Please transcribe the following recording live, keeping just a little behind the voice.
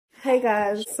Hey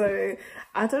guys, so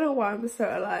I don't know why I'm so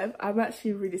alive. I'm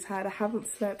actually really tired. I haven't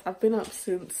slept. I've been up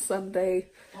since Sunday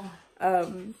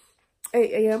 8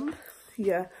 a.m.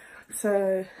 yeah,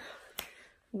 so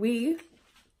we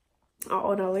are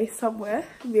on our way somewhere.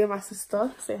 Me and my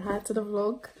sister. Say hi to the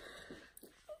vlog.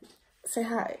 Say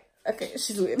hi. Okay,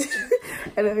 she's weird.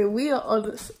 And then we are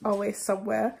on our way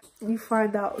somewhere. We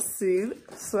find out soon.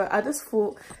 So I just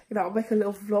thought, I'll make a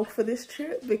little vlog for this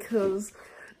trip because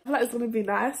I feel like it's gonna be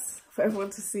nice for everyone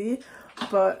to see.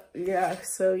 But yeah,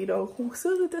 so we'll see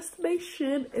the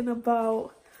destination in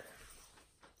about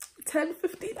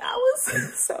 10-15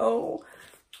 hours. So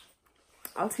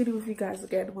I'll tell you with you guys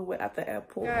again when we're at the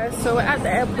airport. Guys, so we're at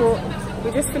the airport.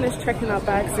 We just finished checking our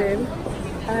bags in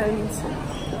and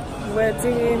we're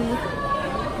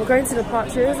going to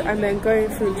departures and then going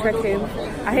through check-in.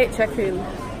 I hate check-in.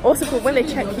 Also, for when they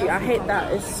check you, I hate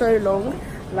that. It's so long.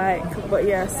 But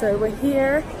yeah, so we're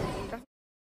here.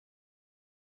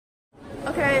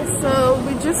 Okay, so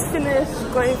we just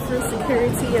finished going through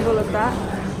security and all of that.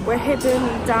 We're heading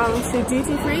down to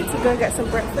duty free to go get some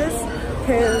breakfast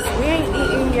because we ain't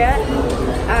eating yet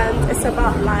and it's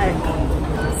about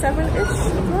 7-ish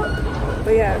o'clock.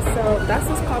 But yeah, so that's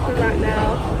what's popping right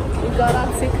now. We got our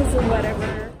tickets and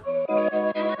whatever.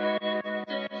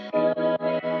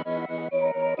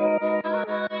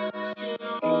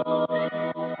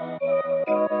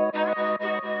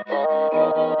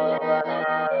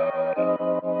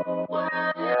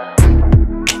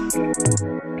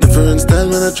 Different style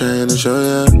when I'm trying to show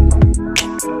ya.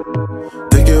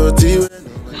 Take your tea.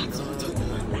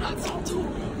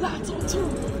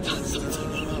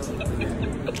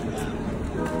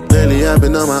 Lately I've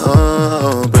been on my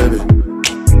own, baby.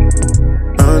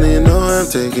 I don't even know I'm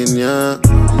taking ya.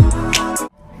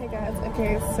 Hey guys,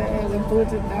 okay, so we're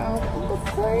boarding now on the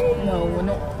plane. No, we're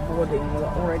not boarding, we're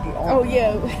already on. Oh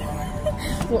yeah,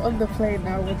 we're on the plane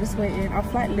now, we're just waiting. Our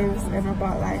flight leaves in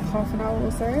about half an hour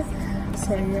or so.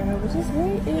 So yeah, we're just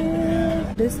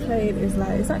waiting. This plane is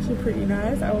it's actually pretty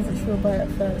nice. I wasn't sure about it at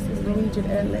first. It's Norwegian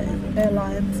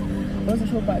Airlines. I wasn't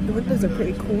sure about it. The windows are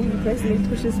pretty cool. You basically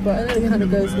push this button and it kind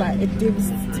of goes it dims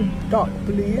to dark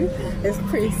blue. It's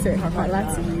pretty sick, I can't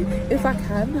lie to you. If I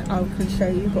can, I can show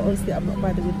you, but obviously I'm not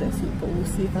by the window seat, but we'll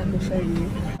see if I can show you.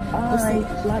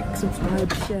 Like,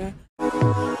 subscribe, share.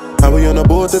 How we on a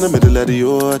boat in the middle of the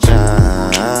ocean?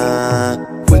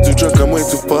 Way too drunk, I'm way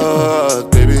too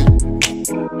fucked, baby.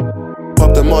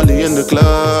 Pop the molly in the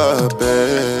club,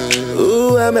 babe.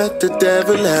 Ooh, I met the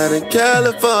devil out in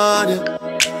California.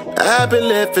 I've been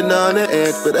living on the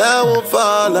edge, but I won't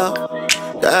fall off.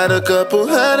 Got a couple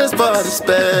hundreds for the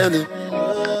spending.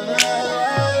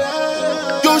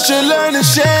 You should learn to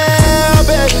share,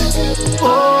 baby.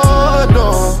 Oh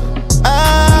no,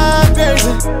 I'm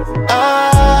crazy, I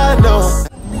know.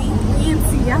 Me in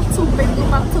Seattle, baby,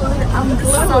 I'm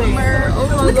glowing.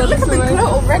 Look at the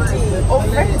glow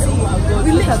already.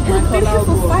 We literally been here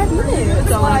for 5 minutes.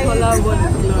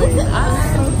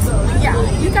 Yeah,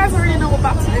 you guys already know we're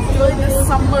about to enjoy the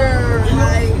summer.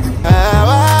 How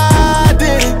I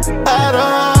did it, I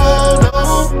don't know.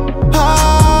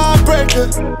 Heartbreaker,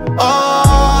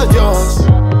 all yours.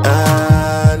 I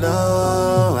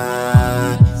know I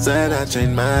said I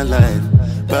changed my life,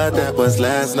 but that was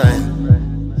last night.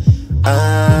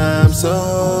 I'm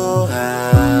so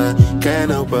high,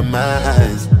 can't open my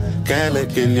eyes, can't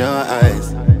look in your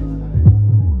eyes.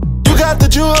 You got the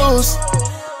juice,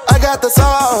 I got the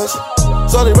sauce.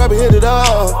 It's only right we hit it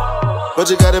off, but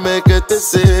you gotta make a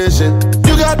decision.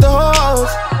 You got the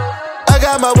horse, I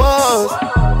got my walls,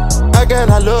 I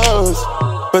cannot lose.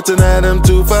 But tonight I'm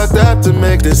too fucked up to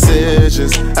make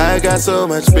decisions. I got so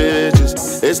much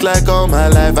bitches. It's like all my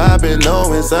life I've been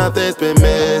knowing something's been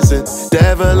missing.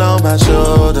 Devil on my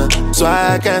shoulder, so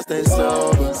I can't stay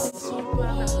sober.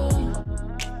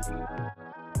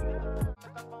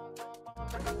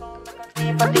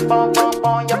 Body pom pom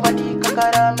pom, your body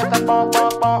kakara, make a pom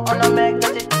pom pom, on a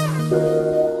magnetic.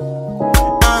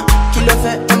 Kilo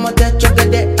fait, I'm a dead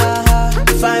chocolate,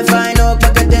 fine, oh,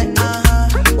 kakade,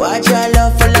 watch your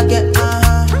love for like it,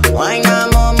 why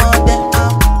not more, that,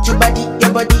 your body,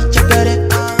 check it,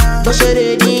 push it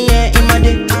in, yeah, in my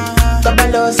day,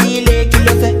 kabalo, see,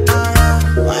 kilo fait,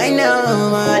 why now,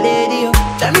 my lady,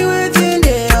 tell me what's in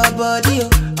there, your body,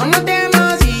 I'm a damn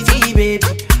easy, baby,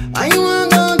 why you want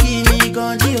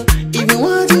if you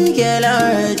want to get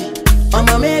already,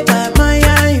 I'ma make up my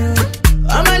you.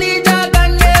 I'ma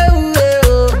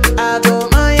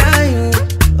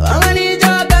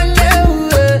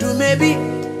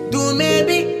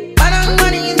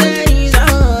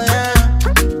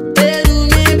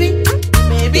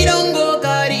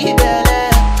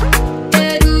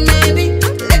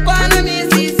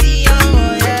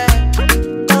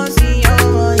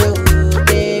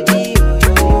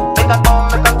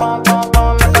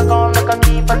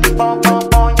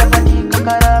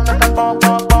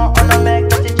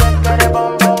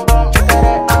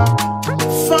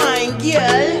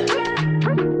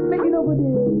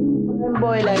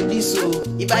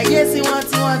I yes, you want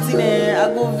it,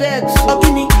 I go vex.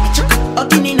 Okini,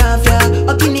 okini nafia,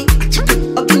 okini,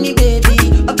 okini baby,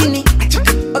 okini,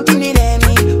 okini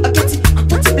lemi, okiti,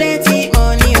 plenty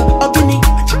money, okini,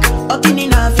 okini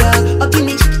nafia,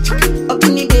 okini,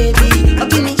 okini baby,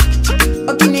 okini,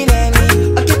 okini lemi,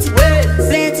 okiti,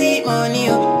 plenty money,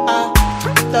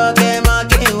 toge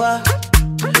makewa,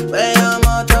 where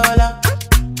I'm tola,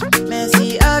 Messi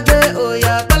age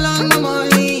oya, kalang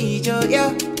money joya,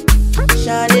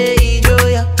 shade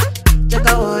joya,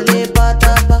 cheka wale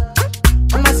patapa,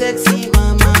 I'm a sexy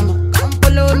mama, come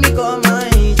follow me, come my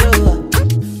joya,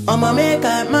 I'ma make I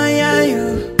admire you,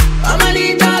 I'ma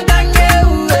need your kanye,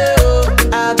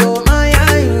 I go my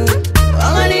you,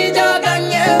 I'ma need your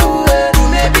kanye,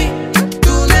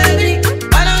 do maybe,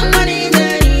 but I'm not in the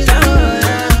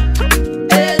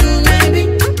do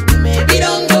maybe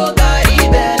don't go carry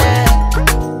better,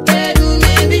 do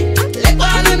maybe, like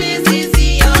one of me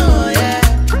see yeah,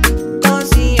 come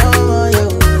see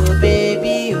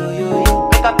baby,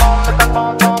 make a pom, make a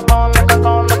pom, make a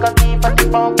pom, make a keep at the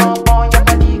pom, your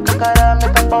body, kakara,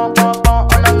 make a pom,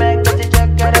 on a make the check,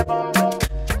 get a pom,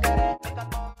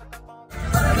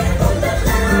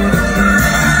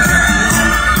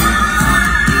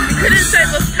 Couldn't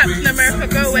save us, Captain America,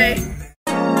 go away.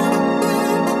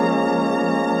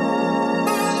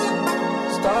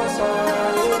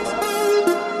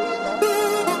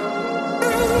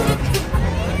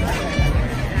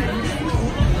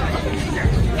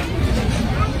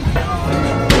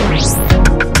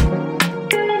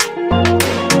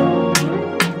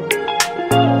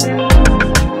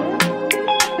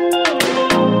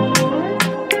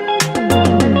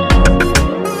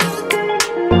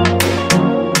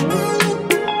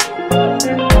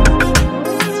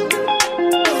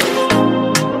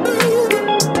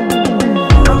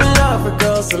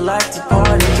 I like to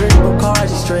party, drink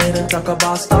Bacardi straight and talk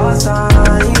about star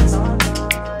signs.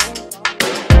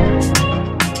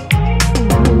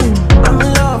 I'm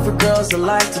in love with girls that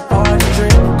like to party,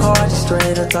 drink Bacardi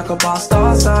straight and talk about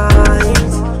star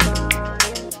signs.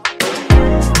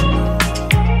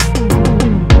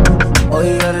 Oh,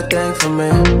 you got a thing for me,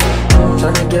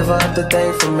 tryna give up the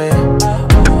thing for me.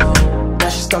 Now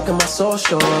she's stalking my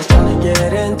socials, tryna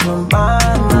get into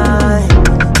my mind.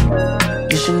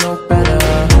 You should know better,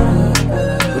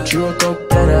 but you will go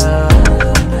better.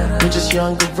 You're just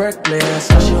young and reckless,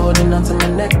 how she holding on to my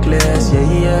necklace,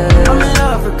 yeah. I'm in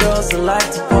love with girls that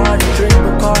like to party, drink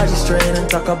Bacardi straight and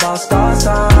talk about star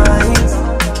signs.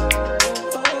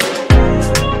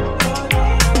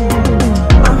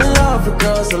 I'm in love with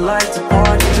girls that like to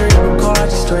party, drink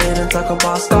Bacardi straight and talk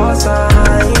about star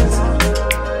signs.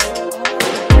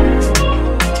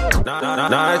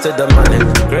 Night to the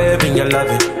morning, craving your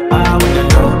loving. I wanna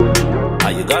know,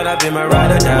 are you gonna be my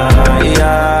ride or die?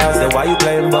 Yeah, say why you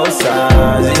playing both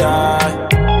sides? Yeah,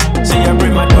 she a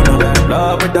prima donna,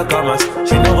 love with the commas.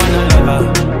 She no wanna love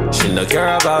her, she no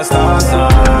care about star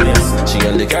signs. She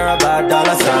only care about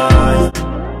dollar signs.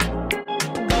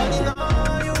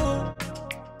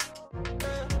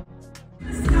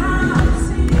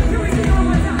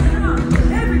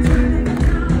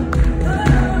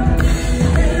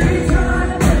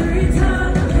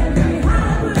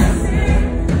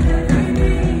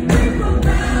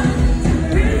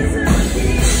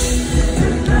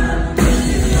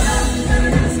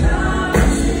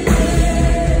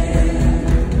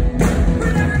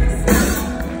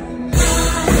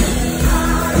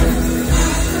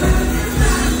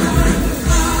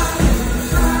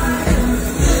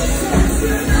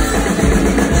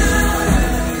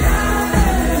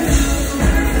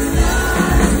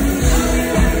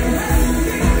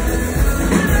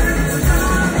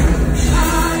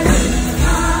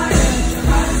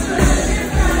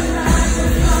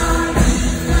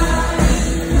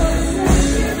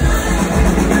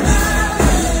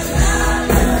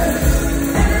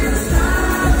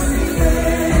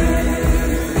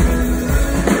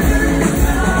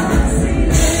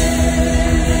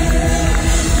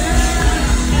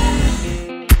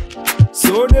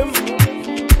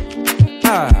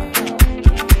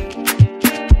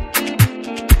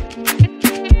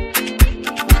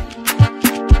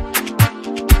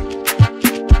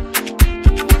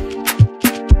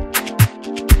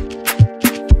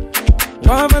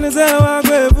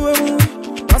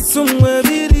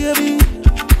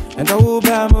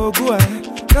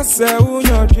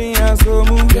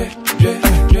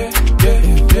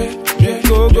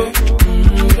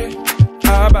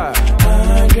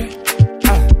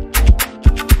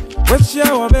 What's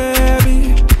your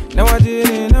baby? Now I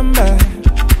didn't number.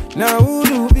 Now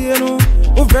who do you know?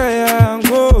 Over and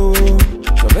go.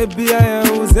 So baby I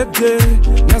was that day.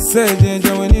 Now say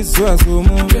ni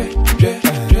swasumu.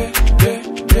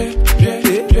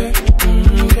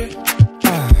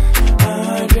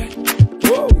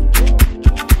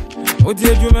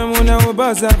 Utie jume muna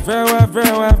ubaza frewa.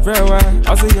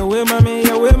 I say you with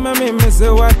mommy, me say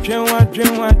watching.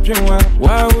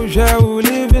 Wa uja u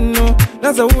living no,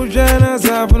 that's a uja na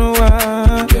zapuno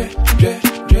wa.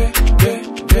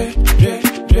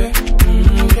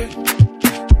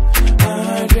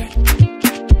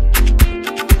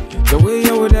 The way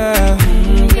you would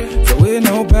the way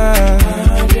no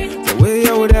bad, the way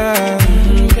you would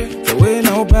the way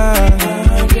no bad.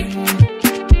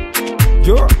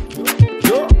 Yo.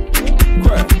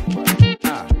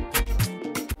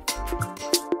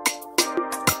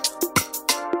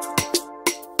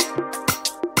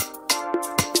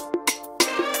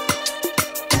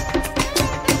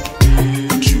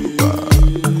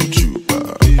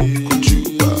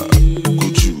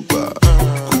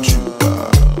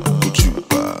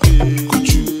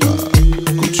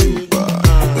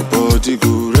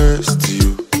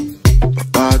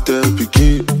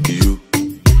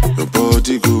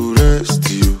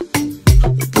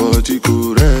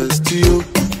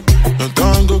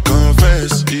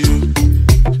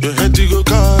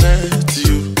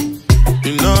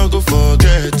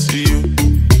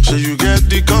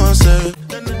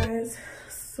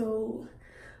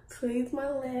 Today's my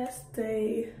last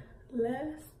day,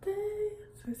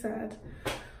 so sad,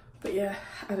 but yeah,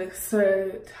 I look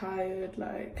so tired,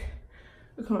 like,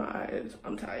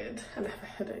 I'm tired and I have a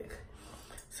headache.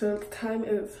 So the time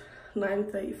is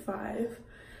 9:35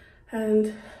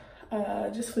 and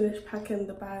just finished packing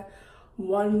the bag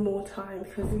one more time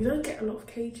because you don't get a lot of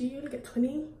kg, you only get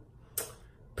 20,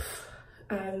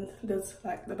 and there's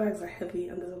like, the bags are heavy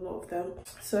and there's a lot of them.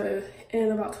 So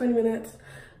in about 20 minutes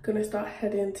gonna start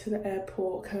heading to the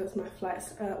airport because my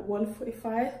flight's at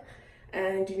 1:45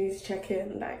 and you need to check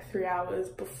in like 3 hours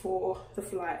before the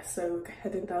flight. So we're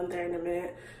heading down there in a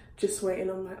minute, just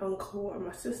waiting on my uncle and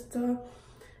my sister,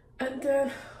 and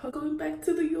then I'm going back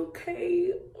to the UK.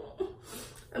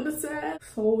 I'm sad.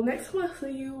 So next time I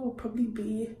see you will probably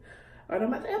be when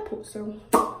I'm at the airport. So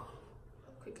I'll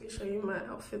quickly show you my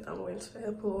outfit that I'm wearing to the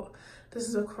airport. This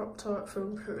is a crop top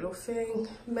from Pretty Little Thing,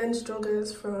 men's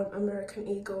joggers from American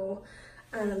Eagle,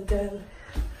 and then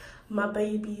my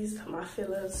babies, my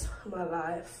fillers, my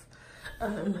life,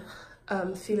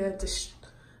 Fila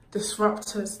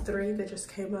Disruptors 3, they just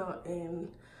came out in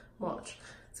March.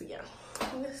 So yeah,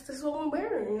 this is what I'm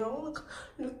wearing, you know,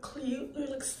 you look cute, you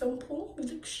look simple, you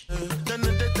look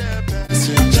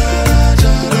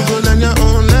You go learn your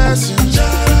own lesson.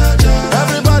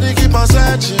 Everybody keep on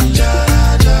searching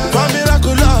for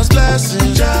miraculous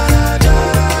blessings. You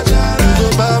go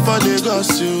back for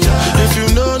Lagos, you. If you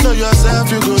know yourself,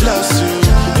 you go lost you.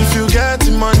 If you get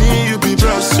the money, you be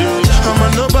bros, you. I'm a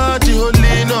nobody,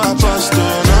 holy, no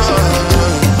apostle, no.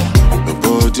 Your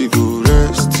body go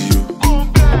rest you.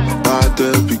 Body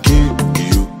begin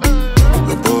you.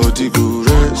 Your body go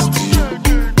rest you.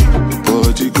 Your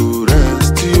body go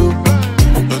rest you.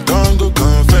 Your tongue go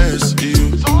confess you.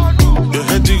 Your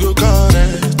head go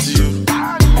correct you.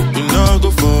 You know go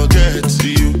forget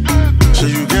you. So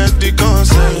you get the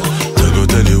concept. I go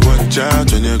tell you watch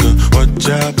out when you go. Watch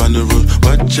out on the road.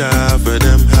 Watch out for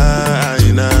them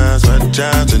hyenas. Watch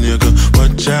out when you go.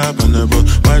 Watch out on the road.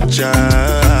 Watch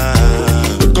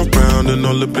out. Look around and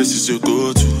all the places you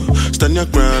go to. Stand your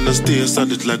ground and stay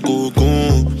solid like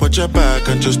Goku. Watch your back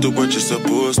and just do what you're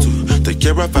supposed to. Take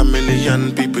care of family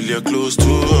and people you're close to.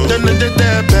 Then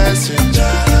they're passing.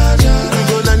 You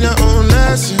go learn your own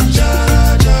lesson.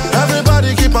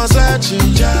 Everybody keep on saying